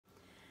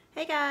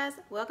Hey guys,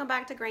 welcome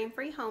back to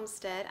Grain-Free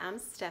Homestead. I'm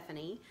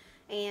Stephanie,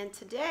 and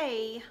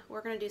today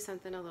we're going to do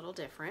something a little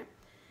different.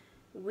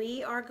 I'm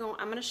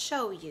going to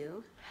show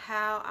you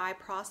how I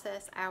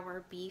process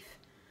our beef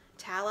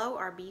tallow,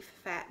 our beef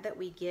fat that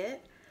we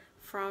get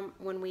from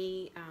when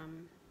we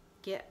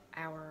get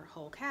our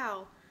whole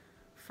cow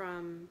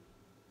from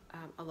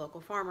a local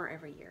farmer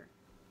every year.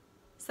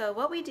 So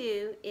what we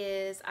do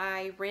is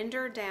I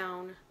render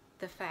down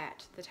the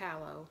fat, the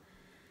tallow,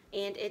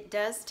 and it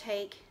does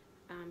take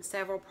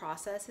several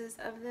processes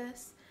of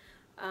this,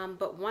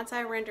 but once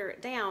I render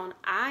it down,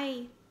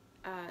 I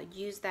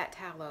use that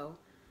tallow.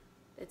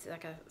 It's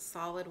like a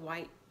solid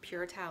white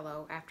pure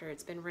tallow after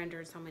it's been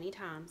rendered so many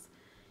times.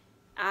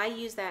 I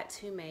use that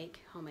to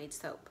make homemade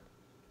soap.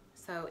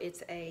 So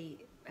it's a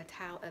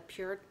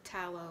pure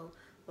tallow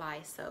lye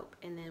soap,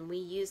 and then we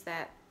use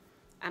that.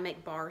 I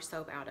make bar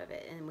soap out of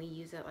it, and we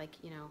use it like,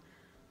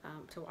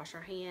 to wash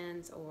our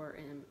hands or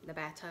in the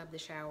bathtub, the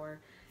shower,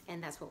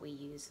 and that's what we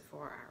use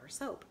for our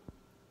soap.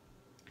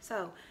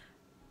 So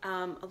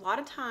a lot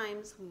of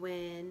times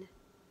when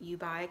you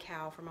buy a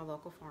cow from a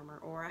local farmer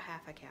or a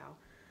half a cow,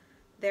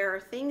 there are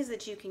things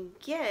that you can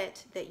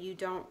get that you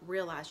don't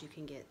realize you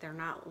can get. They're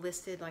not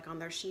listed like on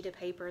their sheet of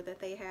paper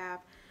that they have.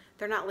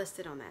 They're not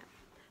listed on that.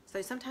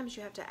 So sometimes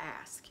you have to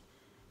ask.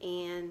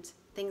 And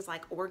things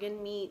like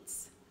organ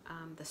meats,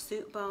 the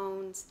soup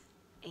bones,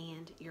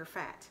 and your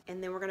fat.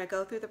 And then we're going to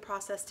go through the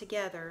process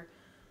together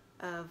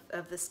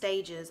of the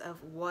stages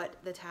of what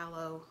the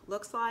tallow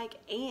looks like,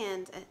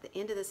 and at the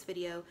end of this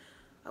video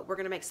we're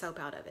going to make soap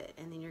out of it,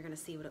 and then you're going to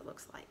see what it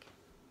looks like.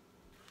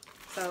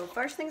 So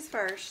first things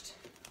first,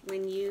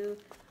 when you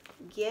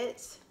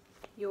get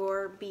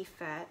your beef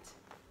fat,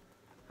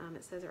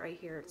 it says it right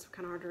here, it's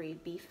kind of hard to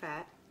read, beef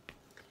fat,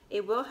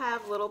 it will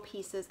have little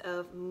pieces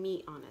of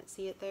meat on it.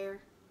 See it there?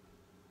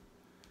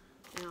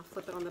 And I'll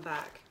flip it on the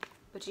back,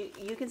 but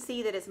you can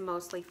see that it's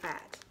mostly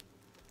fat.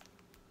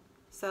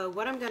 So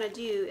what I'm going to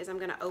do is I'm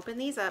going to open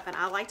these up, and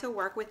I like to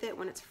work with it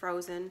when it's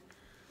frozen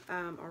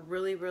or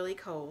really, really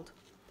cold,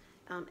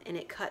 and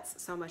it cuts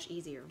so much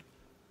easier.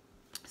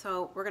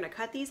 So we're going to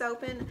cut these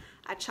open.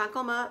 I chunk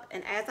them up,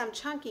 and as I'm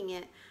chunking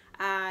it,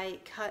 I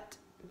cut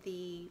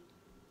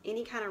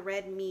any kind of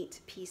red meat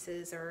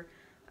pieces or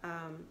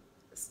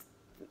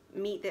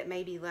meat that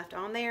may be left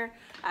on there.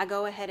 I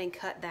go ahead and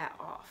cut that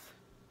off.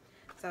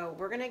 So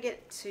we're going to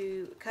get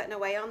to cutting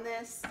away on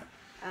this.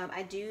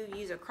 I do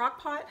use a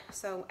crock pot,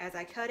 so as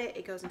I cut it,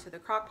 it goes into the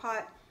crock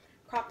pot.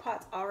 Crock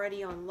pot's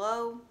already on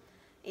low,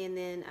 and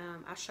then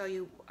I'll show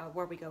you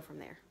where we go from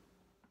there.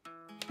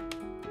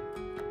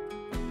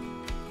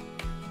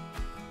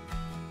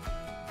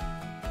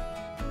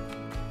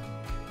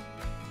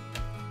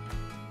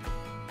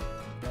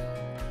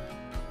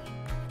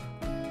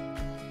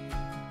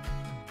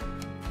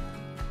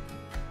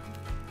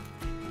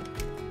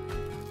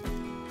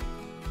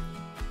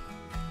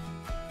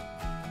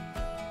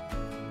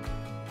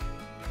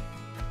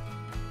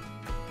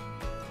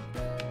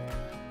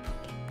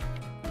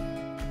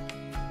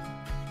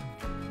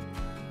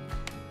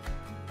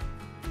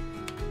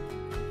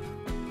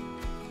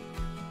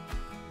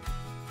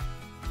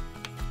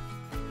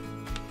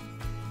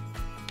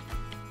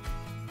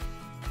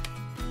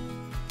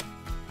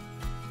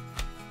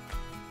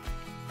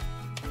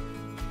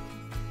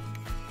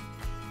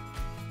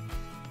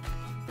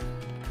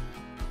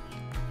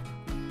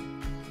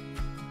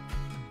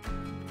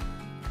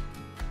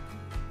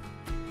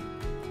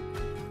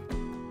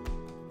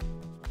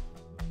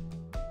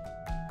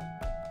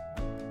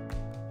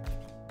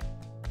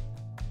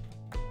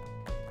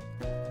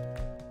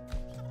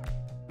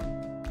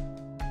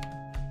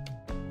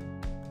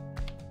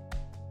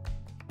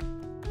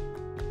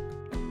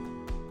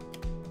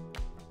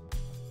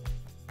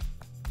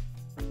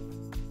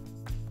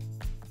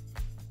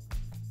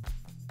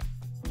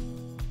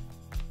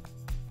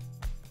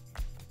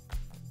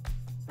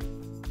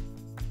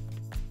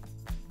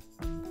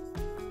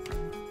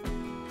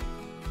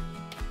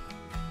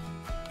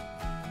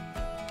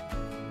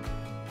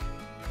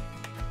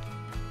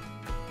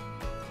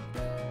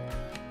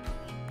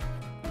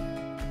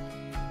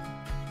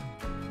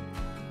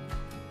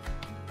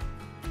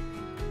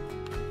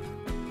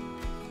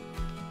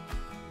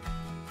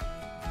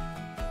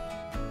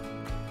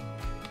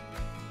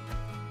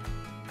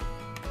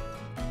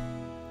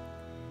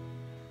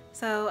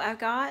 So I've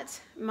got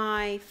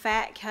my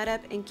fat cut up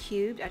and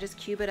cubed. I just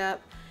cube it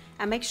up.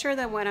 I make sure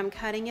that when I'm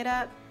cutting it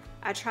up,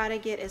 I try to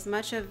get as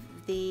much of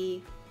the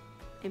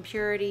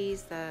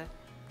impurities,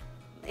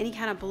 any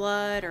kind of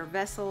blood or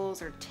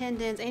vessels or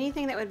tendons,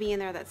 anything that would be in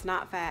there that's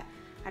not fat.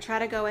 I try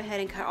to go ahead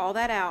and cut all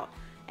that out,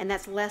 and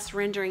that's less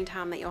rendering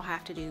time that you'll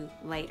have to do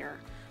later.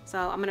 So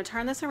I'm going to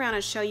turn this around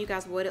and show you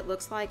guys what it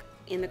looks like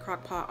in the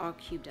crock pot all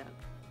cubed up.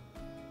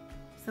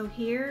 So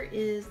here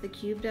is the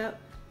cubed up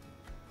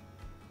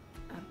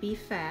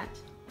beef fat.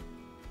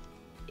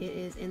 It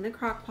is in the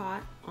crock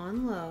pot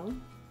on low,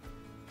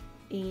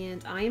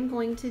 and I am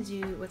going to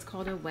do what's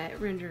called a wet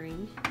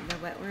rendering. The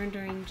wet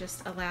rendering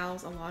just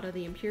allows a lot of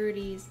the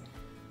impurities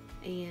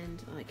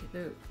and like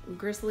the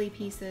gristly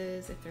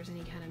pieces, if there's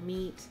any kind of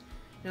meat.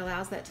 It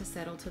allows that to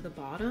settle to the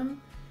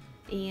bottom.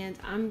 And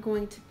I'm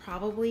going to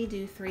probably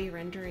do 3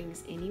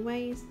 renderings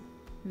anyways,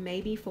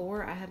 maybe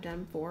 4. I have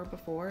done 4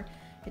 before.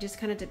 It just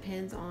kind of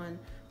depends on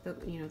the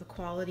the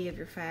quality of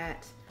your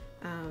fat.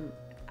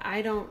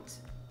 I don't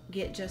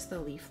get just the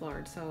leaf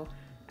lard, so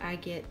I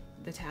get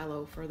the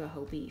tallow for the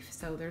whole beef.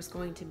 So there's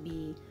going to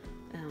be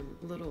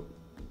little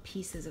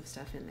pieces of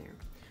stuff in there.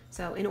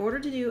 So in order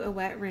to do a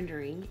wet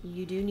rendering,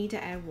 you do need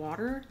to add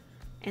water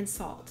and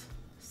salt.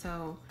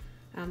 So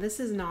this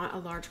is not a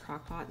large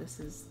crock pot. This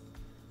is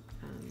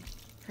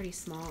pretty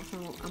small. So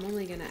I'm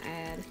only gonna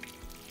add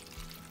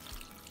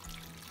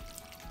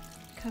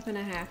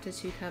 1.5 to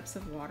 2 cups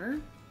of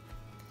water.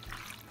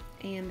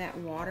 And that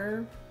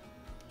water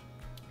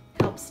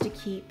helps to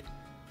keep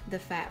the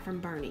fat from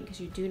burning, because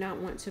you do not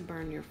want to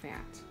burn your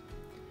fat.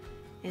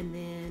 And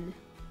then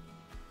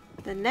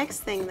the next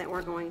thing that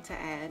we're going to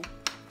add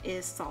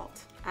is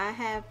salt. I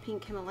have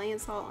pink Himalayan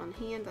salt on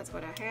hand. That's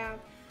what I have.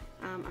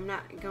 I'm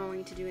not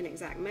going to do an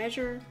exact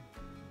measure,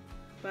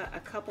 but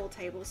a couple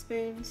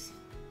tablespoons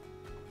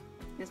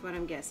is what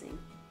I'm guessing.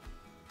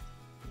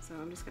 So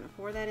I'm just going to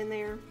pour that in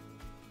there.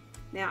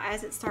 Now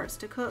as it starts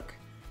to cook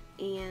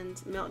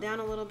and melt down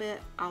a little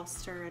bit, I'll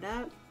stir it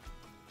up.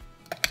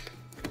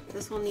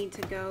 This will need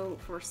to go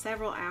for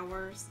several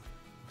hours.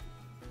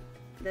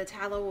 The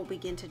tallow will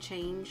begin to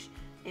change,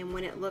 and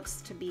when it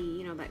looks to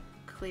be, that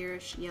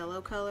clearish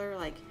yellow color,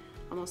 like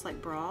almost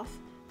like broth,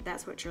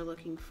 that's what you're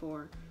looking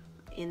for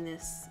in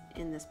this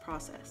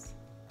process.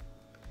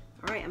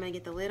 All right, I'm gonna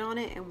get the lid on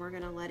it and we're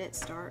gonna let it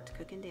start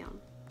cooking down.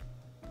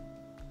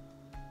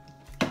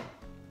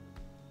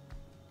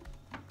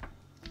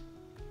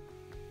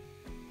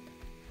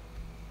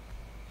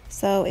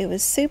 So it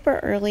was super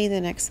early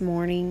the next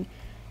morning,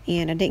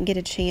 and I didn't get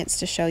a chance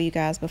to show you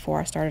guys before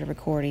I started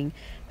recording,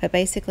 but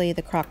basically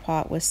the crock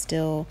pot was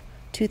still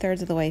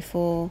 2/3 of the way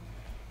full,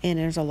 and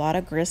there's a lot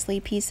of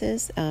gristly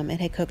pieces. It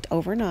had cooked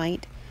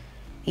overnight,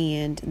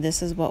 and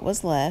this is what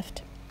was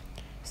left.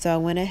 So I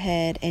went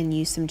ahead and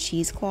used some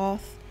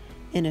cheesecloth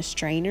in a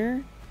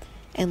strainer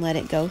and let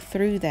it go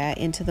through that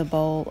into the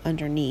bowl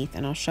underneath,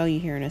 and I'll show you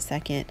here in a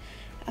second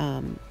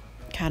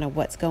kind of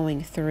what's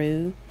going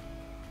through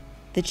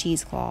the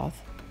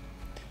cheesecloth.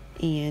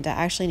 And I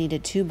actually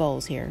needed 2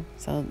 bowls here,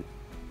 so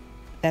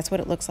that's what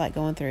it looks like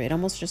going through. It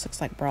almost just looks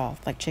like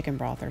broth, like chicken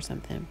broth or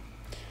something.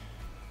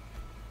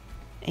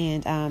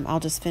 And I'll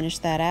just finish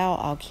that out.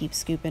 I'll keep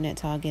scooping it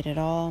till I get it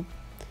all,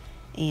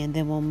 and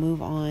then we'll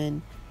move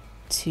on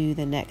to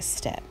the next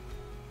step.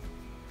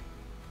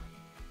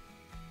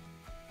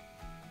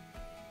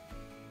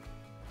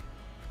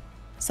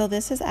 So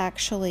this is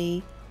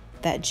actually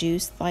that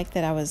juice like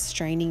that I was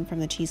straining from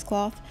the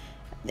cheesecloth.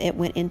 It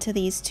went into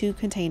these 2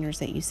 containers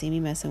that you see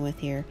me messing with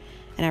here,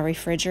 and I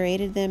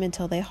refrigerated them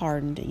until they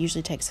hardened. It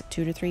usually takes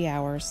 2 to 3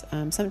 hours.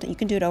 Sometimes you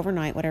can do it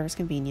overnight, whatever's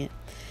convenient.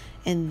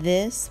 And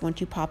this,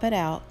 once you pop it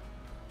out,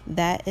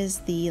 that is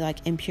the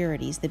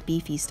impurities, the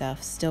beefy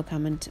stuff still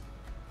coming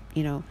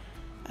to,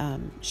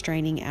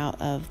 straining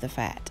out of the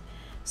fat.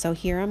 So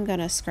here I'm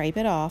gonna scrape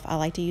it off. I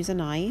like to use a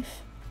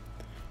knife,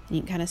 and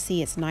you can kind of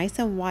see it's nice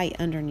and white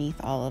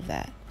underneath all of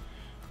that.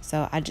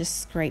 So I just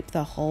scrape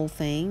the whole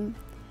thing.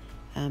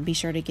 Be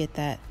sure to get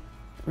that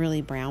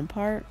really brown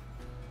part,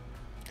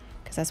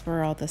 because that's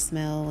where all the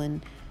smell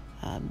and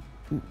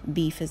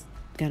beef is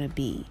gonna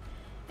be.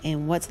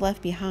 And what's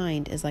left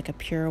behind is like a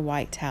pure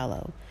white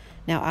tallow.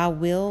 Now I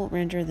will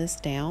render this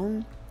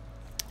down.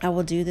 I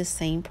will do the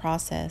same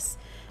process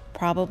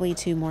probably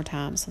 2 more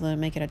times, so that'll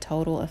make it a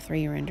total of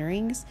 3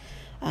 renderings.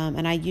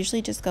 And I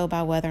usually just go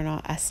by whether or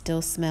not I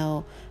still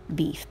smell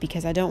beef,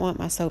 because I don't want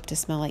my soap to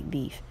smell like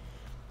beef.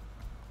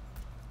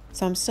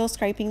 So I'm still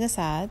scraping the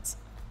sides,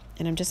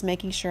 and I'm just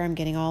making sure I'm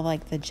getting all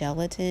the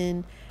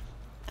gelatin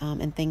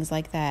and things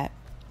like that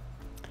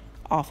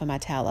off of my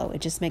tallow. It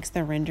just makes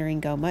the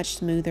rendering go much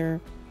smoother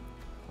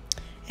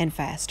and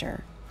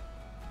faster.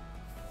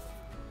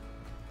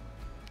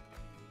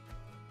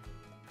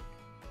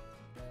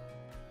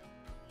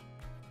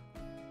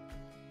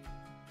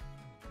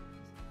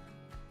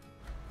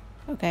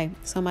 Okay,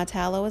 so my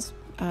tallow is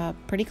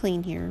pretty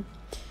clean here.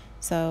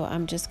 So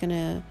I'm just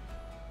gonna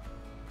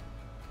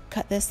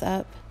cut this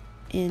up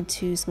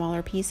into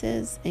smaller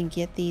pieces and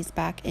get these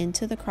back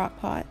into the crock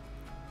pot,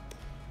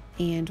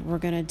 and we're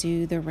gonna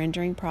do the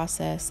rendering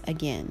process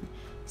again.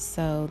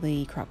 So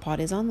the crock pot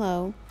is on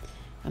low.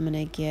 I'm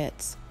gonna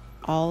get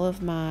all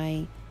of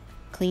my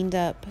cleaned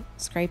up,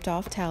 scraped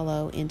off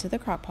tallow into the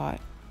crock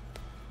pot.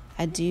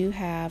 I do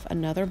have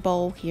another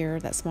bowl here,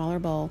 that smaller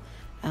bowl.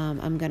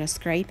 I'm gonna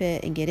scrape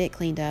it and get it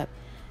cleaned up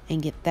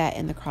and get that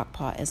in the crock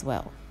pot as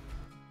well.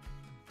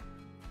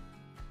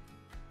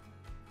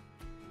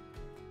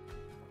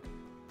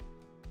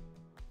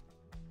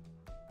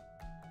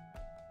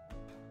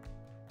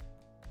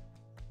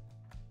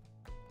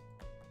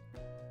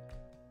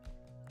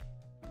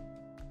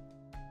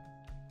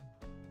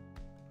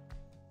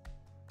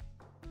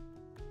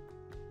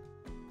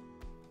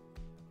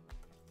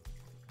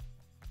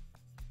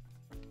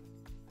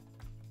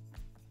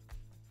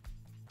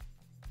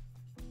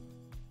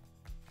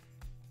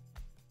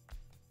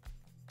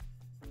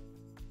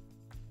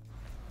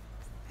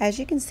 As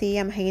you can see,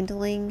 I'm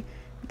handling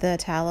the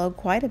tallow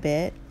quite a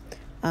bit,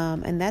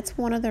 and that's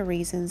one of the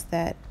reasons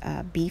that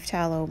beef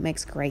tallow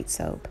makes great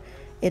soap.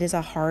 It is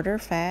a harder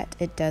fat,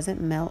 it doesn't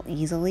melt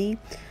easily,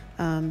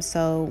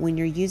 so when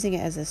you're using it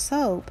as a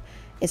soap,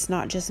 it's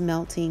not just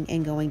melting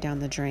and going down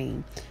the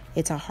drain.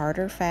 It's a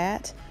harder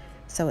fat,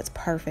 so it's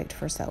perfect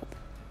for soap.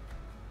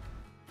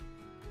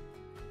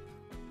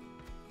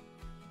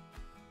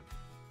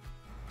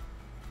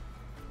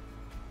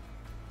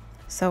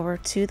 So we're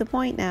to the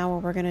point now where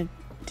we're going to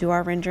do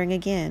our rendering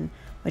again,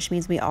 which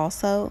means we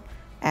also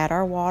add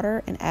our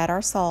water and add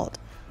our salt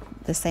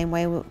the same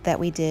way that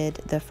we did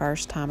the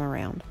first time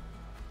around.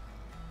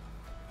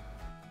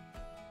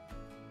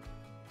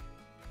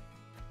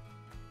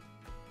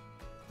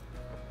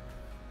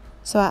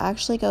 So I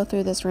actually go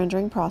through this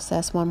rendering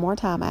process one more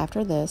time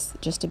after this,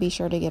 just to be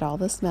sure to get all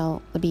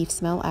the beef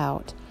smell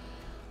out.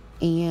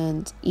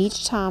 And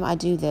each time I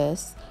do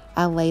this,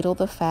 I ladle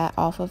the fat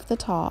off of the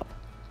top,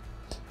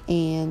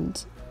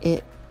 and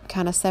it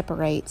kind of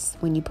separates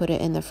when you put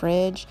it in the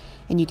fridge,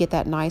 and you get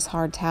that nice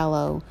hard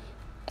tallow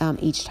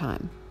each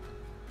time.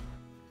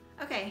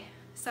 Okay,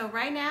 so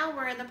right now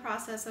we're in the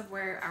process of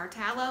where our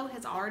tallow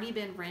has already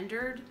been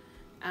rendered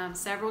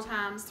several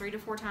times. 3 to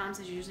 4 times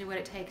is usually what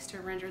it takes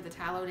to render the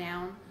tallow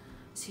down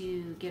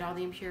to get all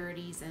the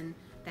impurities and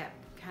that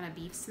kind of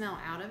beef smell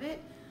out of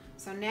it.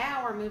 So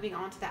now we're moving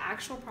on to the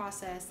actual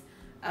process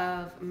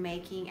of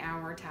making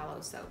our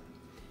tallow soap.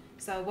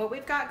 So what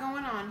we've got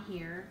going on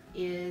here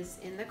is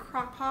in the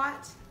crock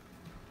pot,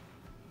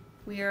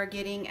 we are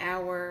getting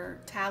our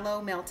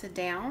tallow melted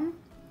down,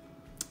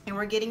 and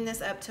we're getting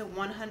this up to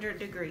 100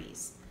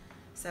 degrees.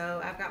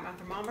 So I've got my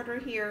thermometer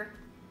here,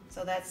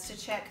 so that's to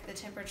check the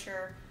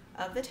temperature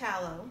of the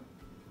tallow.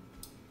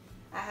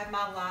 I have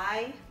my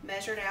lye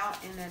measured out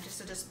in just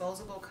a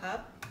disposable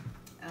cup.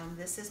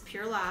 This is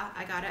pure lye.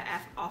 I got it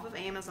off of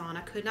Amazon.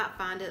 I could not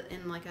find it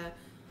in like a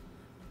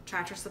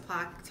Tractor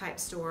Supply type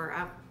store.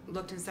 I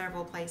looked in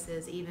several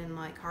places, even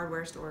like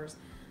hardware stores,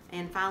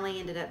 and finally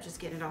ended up just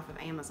getting it off of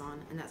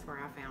Amazon, and that's where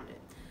I found it.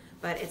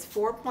 But it's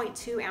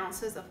 4.2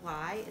 ounces of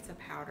lye. It's a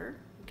powder,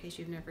 in case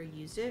you've never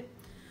used it.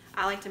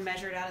 I like to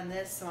measure it out in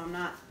this so I'm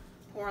not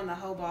pouring the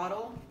whole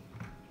bottle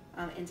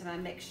into my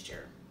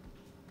mixture.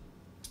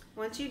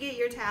 Once you get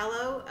your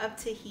tallow up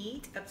to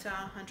heat, up to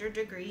 100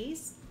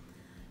 degrees,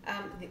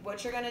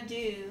 what you're going to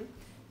do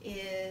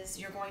is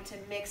you're going to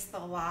mix the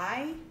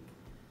lye,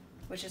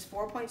 which is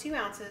 4.2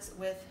 ounces,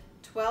 with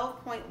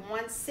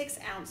 12.16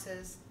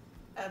 ounces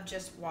of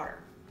just water.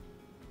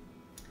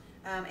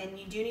 And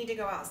you do need to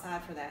go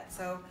outside for that.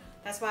 So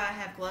that's why I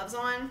have gloves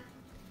on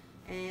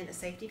and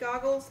safety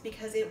goggles,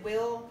 because it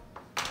will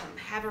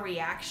have a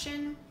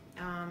reaction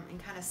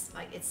and kind of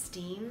like it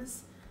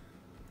steams.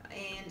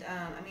 And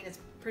I mean, it's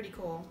pretty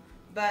cool,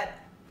 but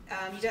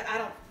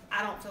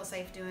I don't feel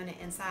safe doing it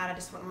inside. I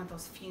just wouldn't want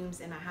those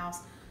fumes in my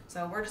house.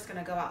 So we're just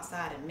gonna go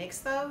outside and mix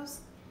those.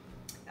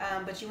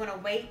 But you wanna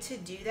wait to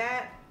do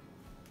that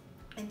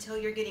until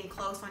you're getting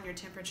close on your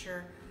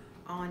temperature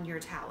on your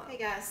tallow. Hey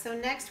guys, so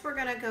next we're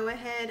gonna go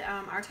ahead,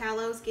 our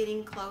tallow's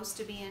getting close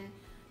to being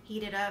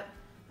heated up.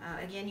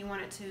 Again, you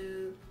want it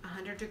to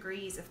 100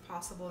 degrees if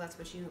possible. That's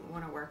what you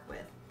wanna work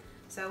with.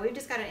 So we've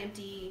just got an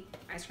empty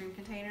ice cream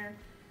container.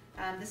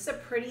 This is a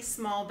pretty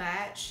small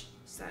batch.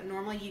 So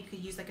normally you could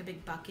use like a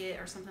big bucket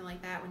or something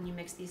like that when you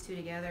mix these two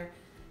together.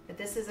 But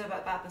this is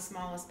about the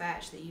smallest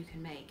batch that you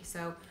can make.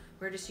 So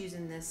we're just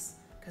using this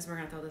because we're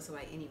gonna throw this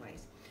away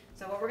anyways.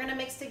 So what we're gonna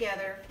mix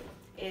together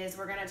is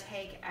we're gonna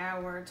take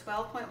our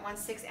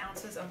 12.16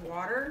 ounces of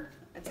water.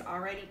 It's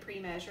already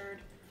pre-measured.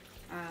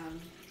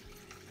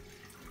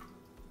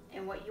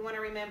 And what you wanna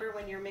remember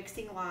when you're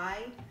mixing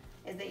lye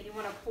is that you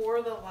wanna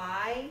pour the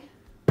lye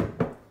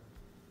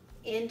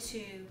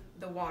into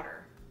the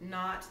water,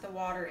 not the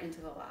water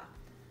into the lye.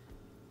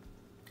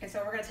 And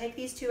so we're gonna take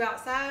these two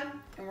outside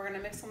and we're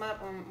gonna mix them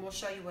up, and we'll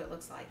show you what it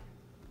looks like.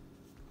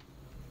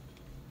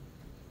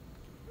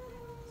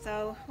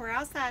 So we're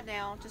outside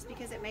now just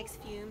because it makes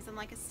fumes and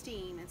like a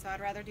steam, and so I'd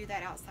rather do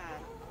that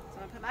outside. So I'm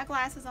gonna put my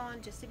glasses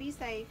on just to be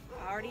safe.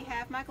 I already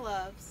have my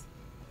gloves,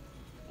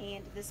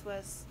 and this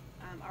was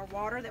our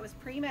water that was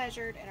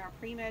pre-measured and our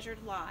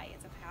pre-measured lye.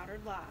 It's a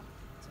powdered lye.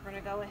 So we're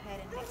gonna go ahead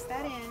and mix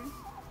that in.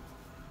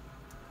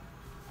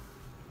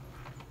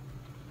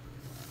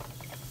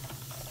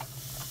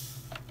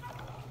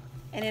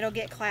 And it'll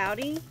get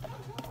cloudy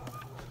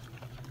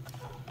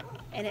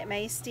and it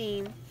may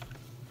steam,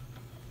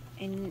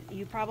 and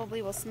you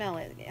probably will smell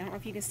it. I don't know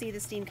if you can see the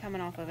steam coming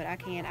off of it. I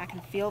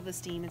can feel the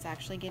steam. It's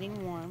actually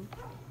getting warm.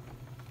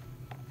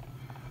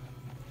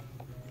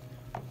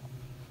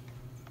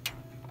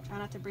 Try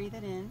not to breathe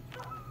it in.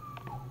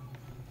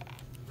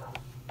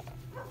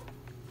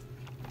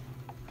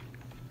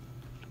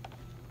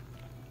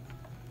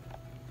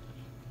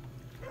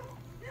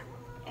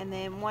 And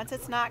then once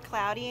it's not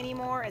cloudy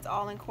anymore, it's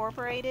all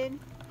incorporated,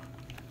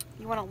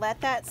 you want to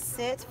let that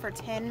sit for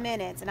 10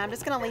 minutes. And I'm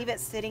just going to leave it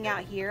sitting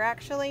out here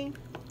actually,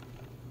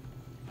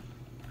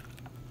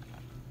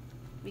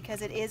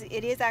 because it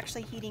is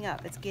actually heating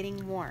up. It's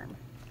getting warm.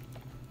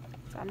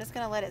 So I'm just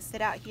gonna let it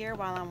sit out here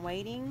while I'm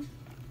waiting.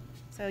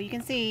 So you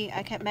can see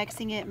I kept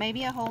mixing it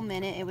maybe a whole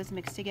minute. It was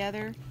mixed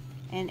together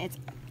and it's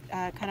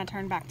kind of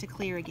turned back to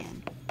clear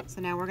again.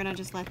 So now we're gonna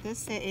just let this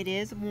sit. It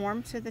is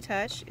warm to the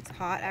touch. It's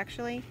hot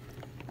actually,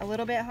 a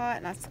little bit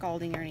hot, not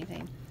scalding or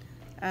anything.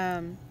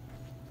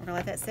 We're gonna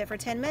let that sit for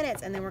 10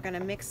 minutes and then we're gonna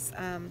mix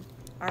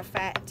our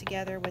fat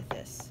together with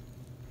this.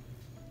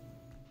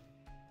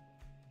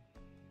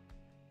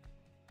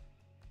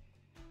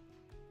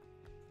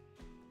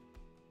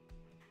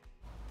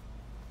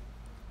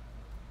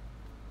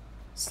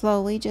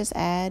 Slowly just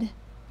add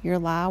your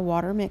lye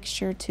water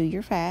mixture to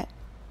your fat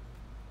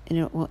and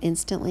it will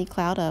instantly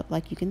cloud up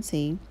like you can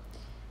see.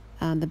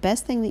 The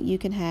best thing that you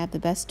can have, the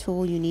best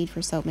tool you need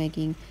for soap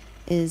making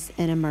is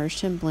an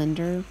immersion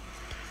blender.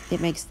 It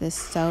makes this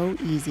so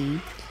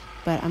easy,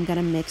 but I'm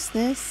gonna mix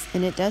this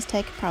and it does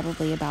take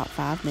probably about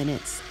 5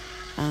 minutes.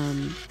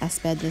 I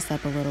sped this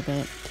up a little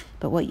bit,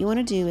 but what you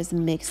wanna do is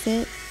mix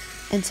it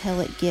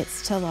until it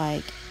gets to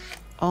like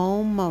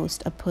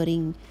almost a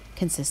pudding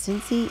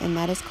consistency, and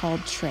that is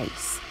called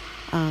trace.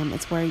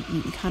 It's where you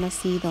can kind of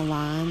see the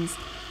lines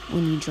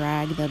when you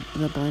drag the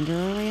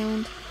blender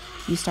around.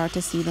 You start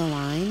to see the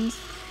lines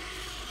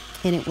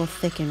and it will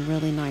thicken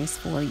really nice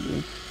for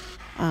you.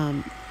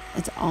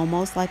 It's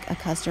almost like a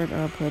custard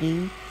or a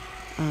pudding.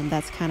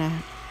 That's kind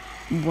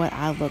of what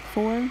I look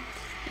for,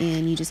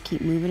 and you just keep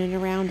moving it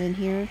around in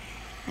here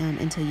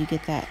until you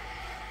get that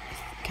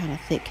kind of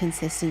thick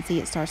consistency.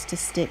 It starts to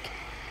stick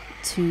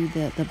to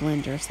the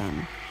blender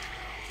some.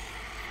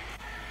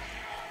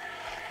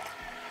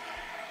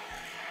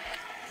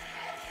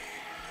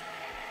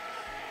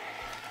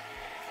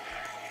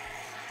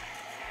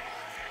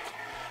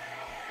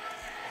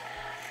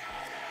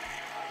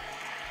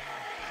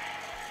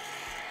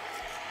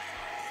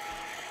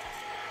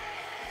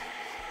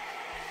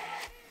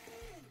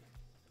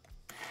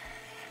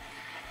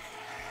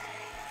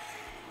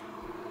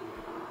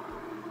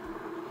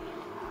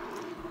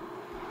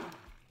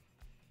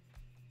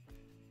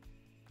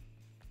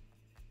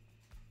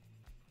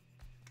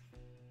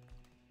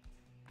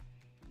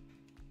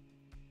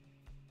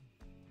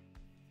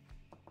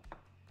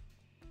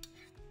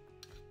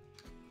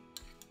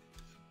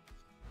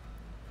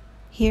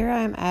 Here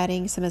I'm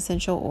adding some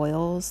essential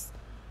oils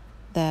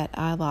that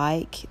I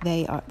like.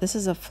 This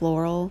is a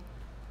floral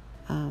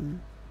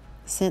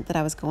scent that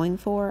I was going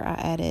for. I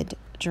added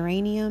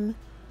geranium,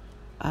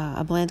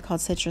 a blend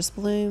called Citrus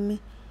Bloom,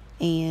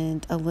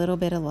 and a little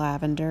bit of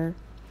lavender.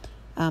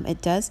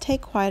 It does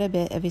take quite a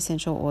bit of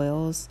essential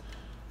oils.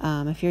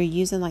 If you're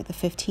using like the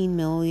 15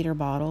 milliliter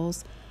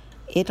bottles,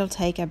 it'll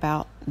take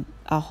about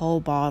a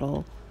whole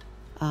bottle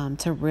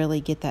to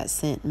really get that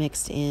scent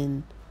mixed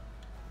in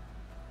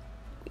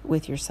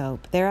with your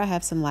soap. There I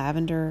have some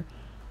lavender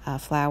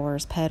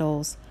flowers,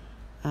 petals,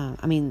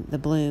 the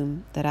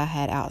bloom that I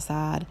had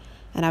outside,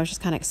 and I was just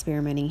kind of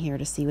experimenting here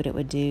to see what it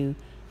would do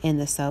in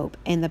the soap,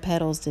 and the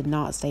petals did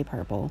not stay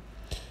purple.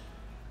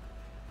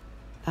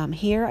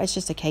 Here it's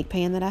just a cake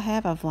pan that I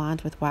have. I've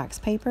lined with wax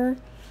paper.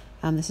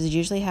 This is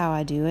usually how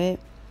I do it,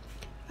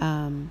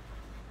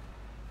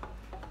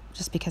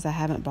 just because I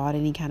haven't bought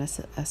any kind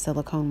of a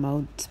silicone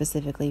mold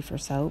specifically for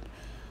soap.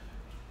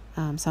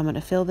 So I'm going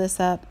to fill this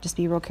up. Just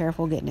be real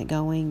careful getting it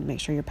going. Make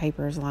sure your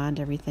paper is lined,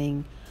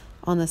 everything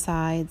on the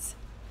sides.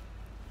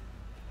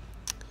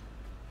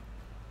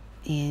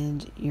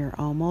 And you're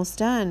almost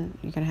done.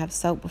 You're going to have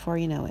soap before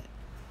you know it.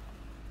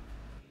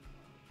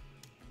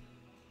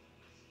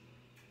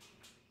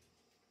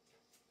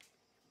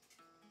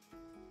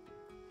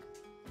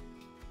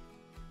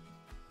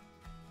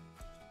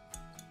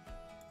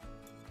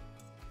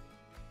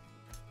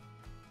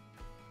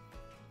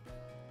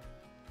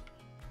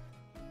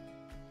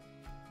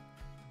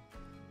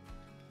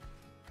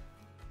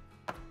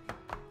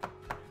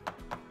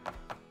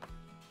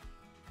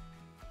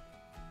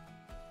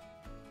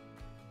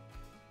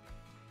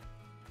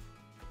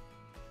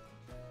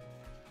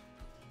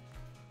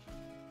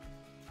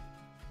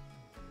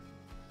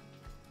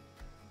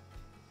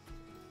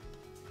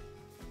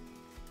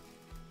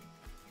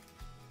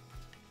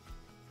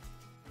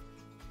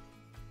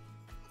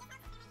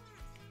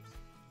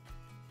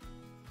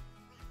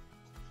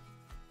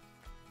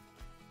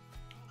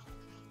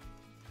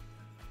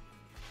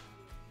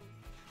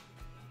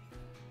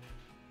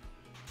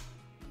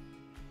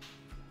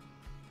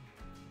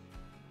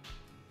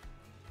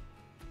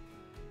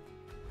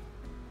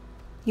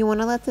 You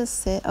want to let this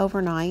sit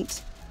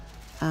overnight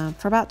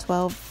for about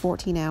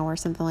 12-14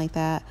 hours, something like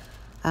that.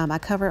 I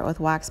cover it with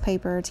wax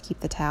paper to keep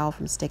the towel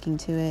from sticking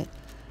to it,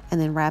 and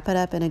then wrap it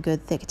up in a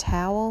good thick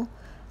towel,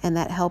 and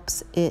that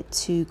helps it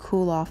to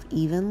cool off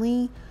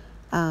evenly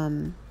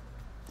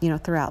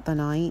throughout the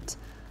night.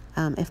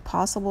 If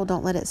possible,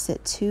 don't let it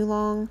sit too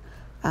long.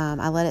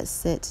 I let it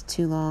sit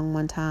too long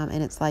one time,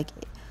 and it's like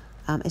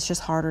it's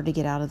just harder to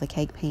get out of the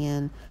cake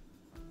pan.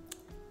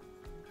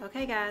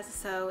 Okay guys,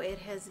 so it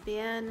has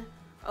been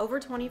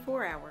over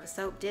 24 hours.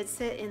 Soap did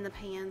sit in the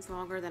pans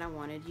longer than I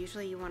wanted.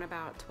 Usually you want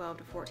about 12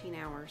 to 14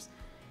 hours,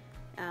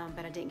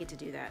 but I didn't get to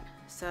do that.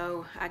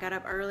 So I got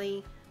up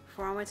early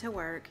before I went to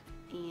work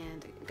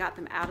and got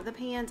them out of the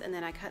pans, and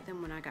then I cut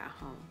them when I got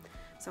home.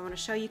 So I want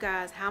to show you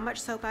guys how much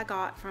soap I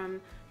got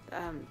from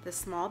the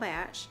small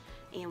batch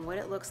and what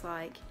it looks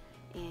like,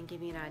 and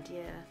give you an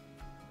idea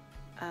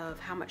of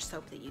how much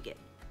soap that you get.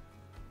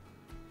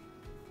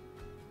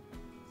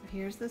 So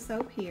here's the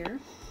soap here.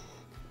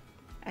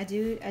 I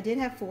did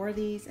have 4 of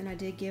these, and I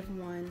did give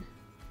one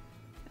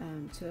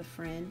to a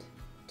friend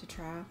to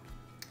try.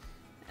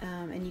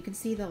 And you can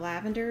see the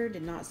lavender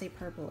did not stay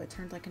purple. It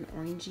turned like an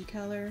orangey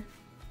color.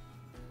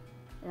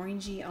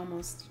 Orangey,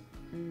 almost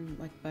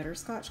like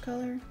butterscotch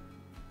color. You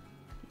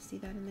see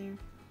that in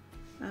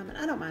there? And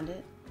I don't mind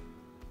it.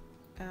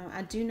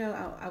 I do know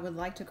I would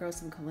like to grow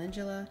some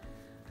calendula.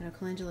 I know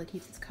calendula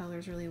keeps its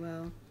colors really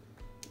well,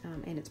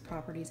 and its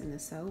properties in the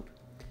soap.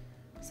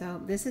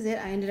 So this is it.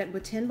 I ended up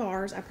with 10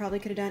 bars. I probably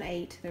could have done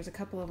 8. There's a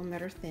couple of them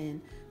that are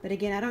thin. But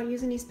again, I don't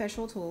use any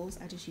special tools.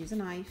 I just use a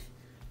knife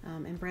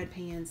and bread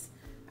pans.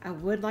 I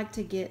would like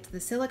to get, the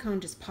silicone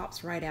just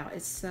pops right out.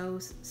 It's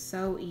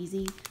so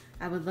easy.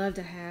 I would love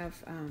to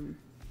have,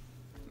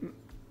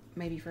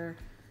 maybe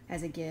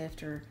as a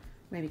gift, or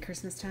maybe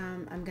Christmas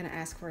time, I'm gonna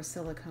ask for a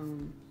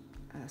silicone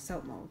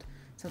soap mold,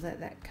 so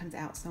that comes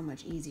out so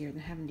much easier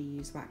than having to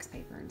use wax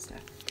paper and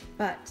stuff.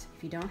 But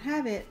if you don't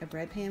have it, a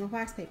bread pan with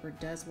wax paper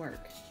does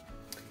work.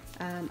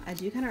 I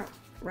do kind of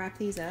wrap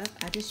these up.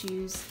 I just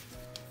use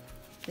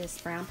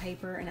this brown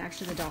paper, and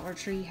actually the Dollar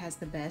Tree has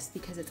the best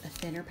because it's a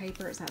thinner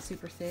paper. It's not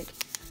super thick,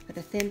 but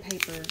the thin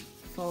paper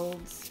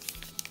folds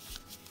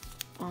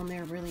on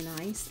there really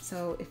nice.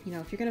 So if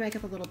you're gonna make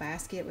up a little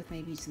basket with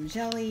maybe some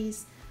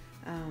jellies,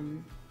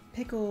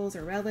 pickles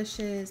or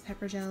relishes,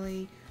 pepper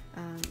jelly,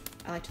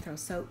 I like to throw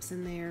soaps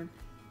in there,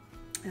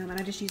 and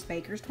I just use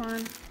baker's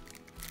twine.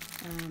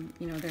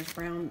 There's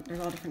brown, there's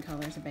all different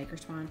colors of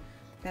baker's twine.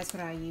 That's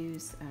what I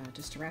use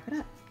just to wrap it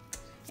up.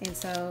 And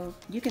so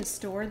you can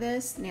store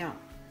this. Now,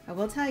 I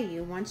will tell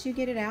you, once you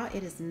get it out,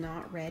 it is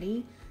not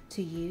ready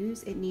to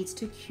use. It needs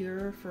to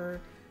cure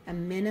for a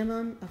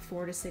minimum of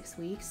 4 to 6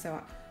 weeks.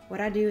 So what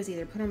I do is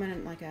either put them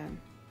in like a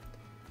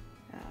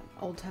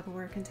old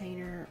Tupperware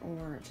container,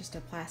 or just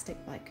a plastic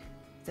like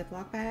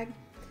Ziploc bag,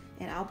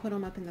 and I'll put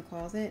them up in the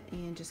closet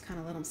and just kind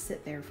of let them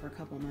sit there for a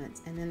couple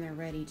months, and then they're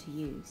ready to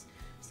use.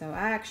 So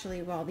I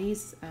actually, while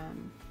these,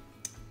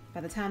 by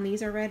the time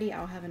these are ready,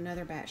 I'll have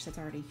another batch that's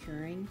already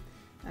curing.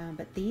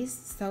 But these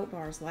soap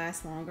bars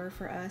last longer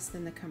for us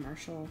than the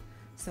commercial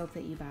soap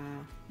that you buy,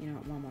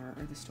 at Walmart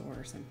or the store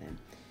or something.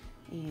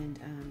 And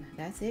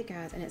that's it,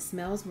 guys. And it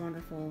smells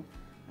wonderful.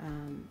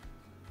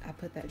 I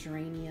put that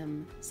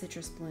geranium,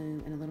 citrus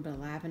bloom, and a little bit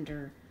of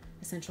lavender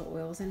essential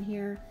oils in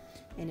here,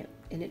 and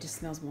it just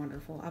smells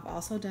wonderful. I've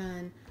also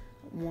done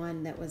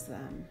one that was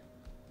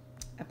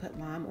I put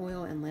lime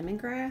oil and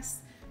lemongrass,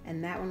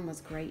 and that one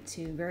was great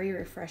too. Very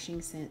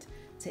refreshing scent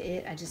to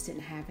it. I just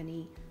didn't have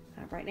any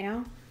right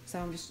now, so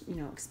I'm just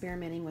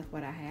experimenting with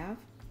what I have.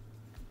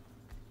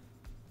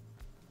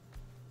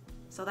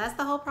 So that's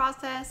the whole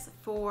process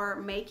for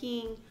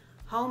making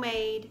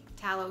homemade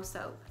tallow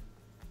soap.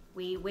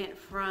 We went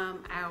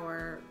from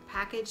our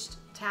packaged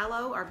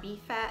tallow, our beef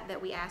fat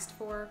that we asked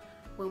for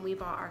when we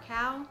bought our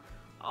cow,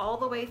 all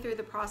the way through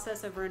the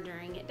process of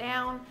rendering it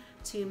down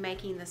to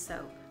making the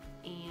soap.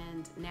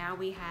 And now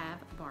we have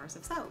bars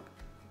of soap.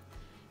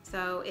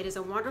 So it is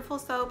a wonderful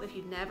soap. If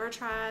you've never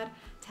tried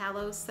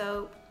tallow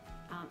soap,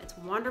 it's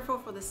wonderful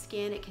for the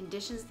skin. It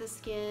conditions the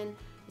skin.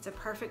 It's a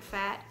perfect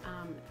fat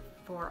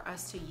for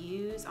us to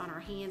use on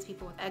our hands.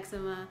 People with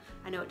eczema,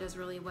 I know it does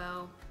really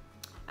well.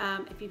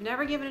 If you've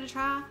never given it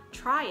a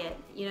try it.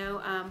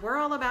 We're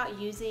all about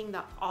using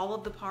all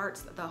of the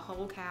parts, the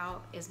whole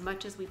cow, as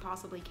much as we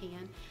possibly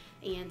can.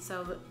 And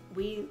so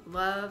we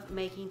love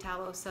making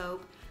tallow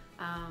soap.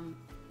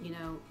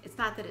 It's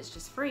not that it's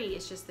just free,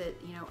 it's just that,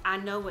 I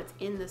know what's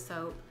in the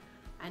soap.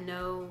 I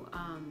know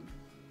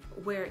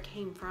where it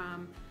came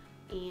from,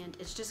 and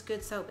it's just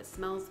good soap. It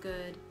smells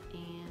good,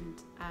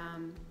 and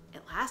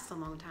it lasts a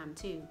long time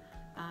too.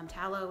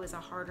 Tallow is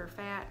a harder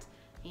fat,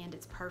 and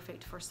it's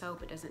perfect for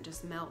soap. It doesn't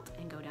just melt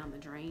and go down the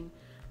drain.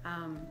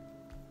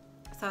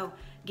 So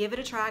give it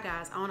a try,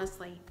 guys.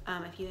 Honestly,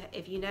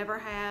 if you never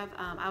have,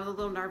 I was a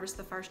little nervous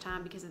the first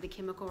time because of the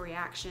chemical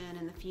reaction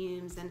and the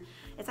fumes, and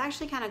it's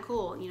actually kind of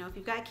cool. If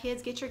you've got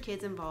kids, get your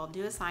kids involved.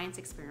 Do a science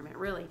experiment.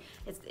 Really,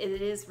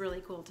 it is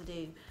really cool to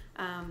do.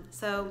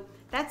 So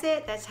that's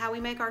it. That's how we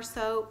make our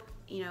soap.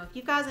 If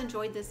you guys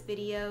enjoyed this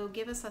video,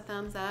 give us a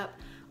thumbs up,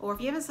 or if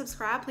you haven't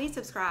subscribed, please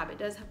subscribe. It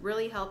does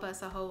really help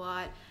us a whole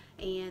lot,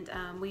 and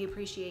we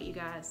appreciate you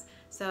guys.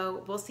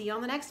 So we'll see you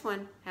on the next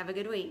one. Have a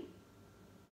good week.